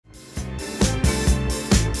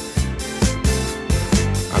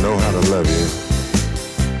how to love you.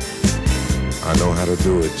 I know how to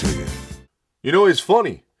do it to you. You know, it's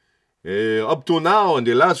funny. Up to now, in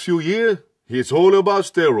the last few years, it's all about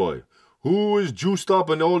steroid. Who is juiced up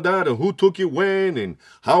and all that, and who took it when, and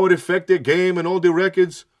how it affected game and all the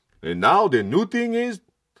records. And now the new thing is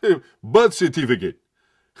birth certificate.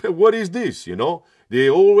 What is this, you know? They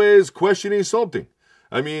always questioning something.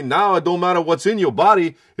 I mean, now it don't matter what's in your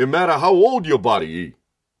body, it matter how old your body is.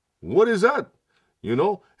 What is that? You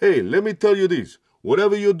know? Hey, let me tell you this.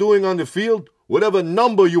 Whatever you're doing on the field, whatever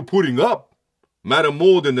number you're putting up, matter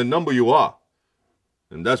more than the number you are.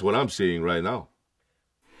 And that's what I'm seeing right now.